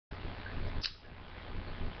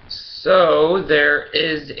So there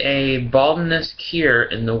is a baldness cure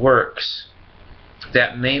in the works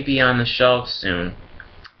that may be on the shelves soon,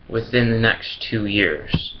 within the next 2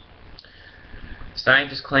 years.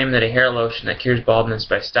 Scientists claim that a hair lotion that cures baldness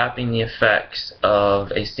by stopping the effects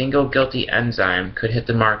of a single guilty enzyme could hit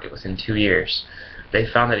the market within 2 years. They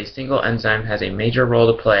found that a single enzyme has a major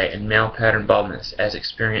role to play in male pattern baldness, as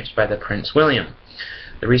experienced by the Prince William.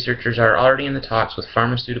 The researchers are already in the talks with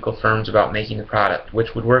pharmaceutical firms about making the product,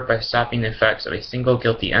 which would work by stopping the effects of a single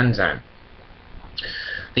guilty enzyme.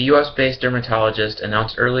 The US-based dermatologist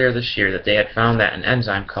announced earlier this year that they had found that an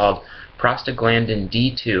enzyme called prostaglandin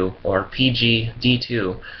D2, or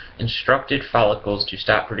PGD2, instructed follicles to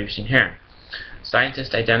stop producing hair.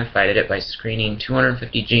 Scientists identified it by screening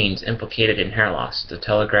 250 genes implicated in hair loss, the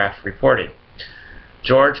Telegraph reported.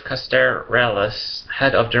 George Castellaris,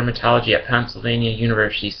 head of dermatology at Pennsylvania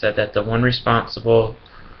University, said that the one responsible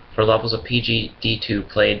for levels of PGD2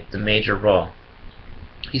 played the major role.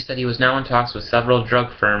 He said he was now in talks with several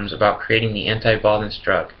drug firms about creating the anti-baldness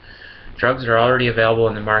drug. Drugs are already available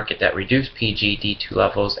in the market that reduce PGD2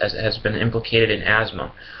 levels, as it has been implicated in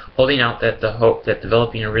asthma, holding out that the hope that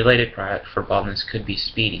developing a related product for baldness could be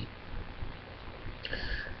speedy.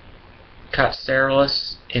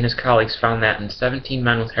 Castellaris and his colleagues found that in 17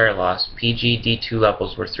 men with hair loss, PGD2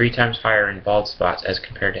 levels were 3 times higher in bald spots as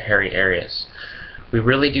compared to hairy areas. We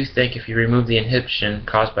really do think if you remove the inhibition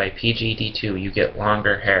caused by PGD2, you get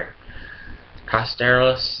longer hair.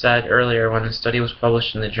 Castellaris said earlier when the study was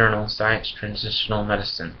published in the journal Science Transitional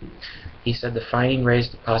Medicine. He said the finding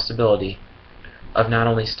raised the possibility of not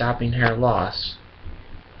only stopping hair loss,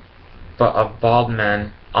 but of bald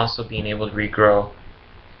men also being able to regrow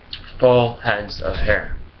full heads of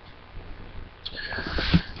hair.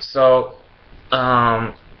 So,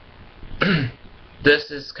 this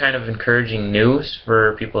is kind of encouraging news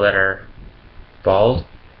for people that are bald.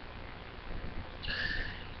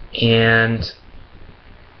 And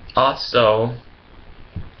also,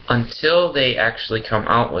 until they actually come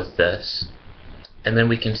out with this, and then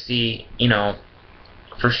we can see,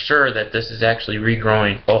 for sure that this is actually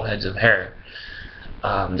regrowing full heads of hair.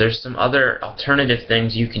 There's some other alternative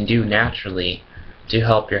things you can do naturally to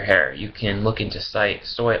help your hair. You can look into soy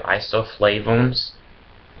isoflavones.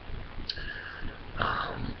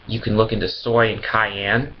 You can look into soy and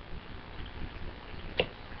cayenne,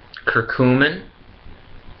 curcumin,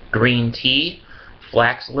 green tea,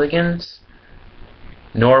 flax ligands,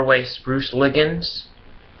 Norway spruce ligands,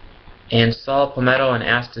 and saw palmetto and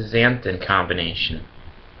astaxanthin combination.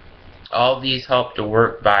 All these help to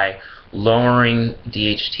work by lowering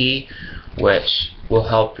DHT, which will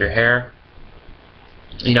help your hair.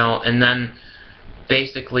 And then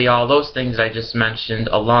basically all those things I just mentioned,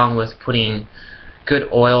 along with putting good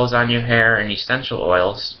oils on your hair and essential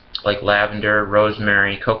oils like lavender,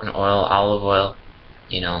 rosemary, coconut oil, olive oil,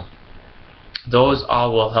 those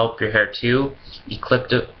all will help your hair too.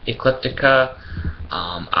 Ecliptica,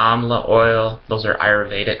 amla oil, those are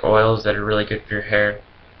Ayurvedic oils that are really good for your hair.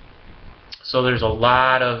 So there's a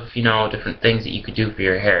lot of different things that you could do for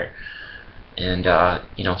your hair, and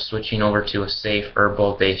switching over to a safe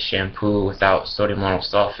herbal based shampoo without sodium lauryl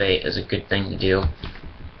sulfate is a good thing to do.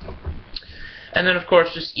 And then of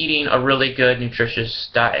course just eating a really good nutritious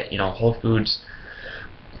diet, whole foods,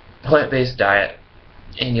 plant-based diet,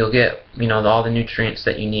 and you'll get all the nutrients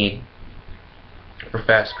that you need for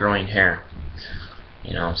fast growing hair.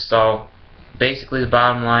 So basically the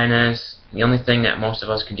bottom line is the only thing that most of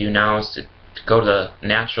us can do now is to go to the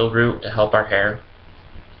natural route to help our hair.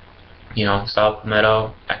 Saw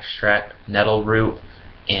palmetto extract, nettle root,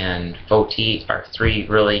 and faux tea are 3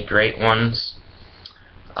 really great ones.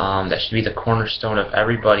 That should be the cornerstone of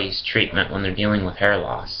everybody's treatment when they're dealing with hair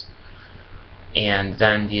loss. And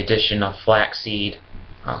then the addition of flaxseed,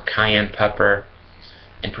 cayenne pepper,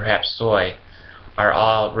 and perhaps soy are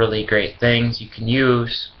all really great things you can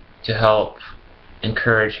use to help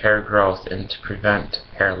encourage hair growth and to prevent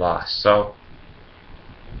hair loss. So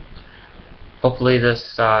hopefully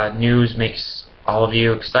this news makes all of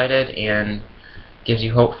you excited and gives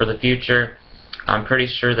you hope for the future. I'm pretty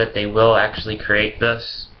sure that they will actually create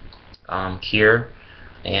this cure,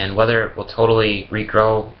 and whether it will totally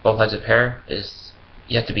regrow full heads of hair is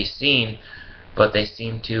yet to be seen, but they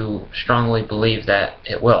seem to strongly believe that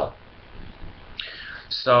it will.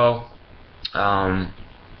 So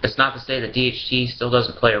it's not to say that DHT still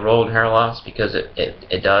doesn't play a role in hair loss, because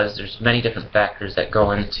it does. There's many different factors that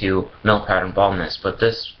go into male pattern baldness, but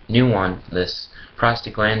this new one, this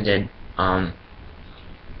prostaglandin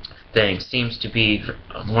thing, seems to be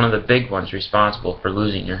one of the big ones responsible for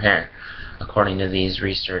losing your hair, according to these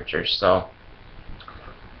researchers. So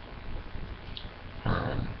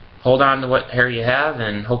hold on to what hair you have,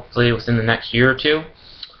 and hopefully within the next year or two,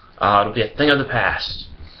 it'll be a thing of the past.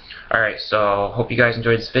 Alright, so hope you guys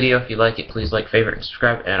enjoyed this video. If you like it, please like, favorite, and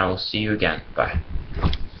subscribe, and I will see you again. Bye.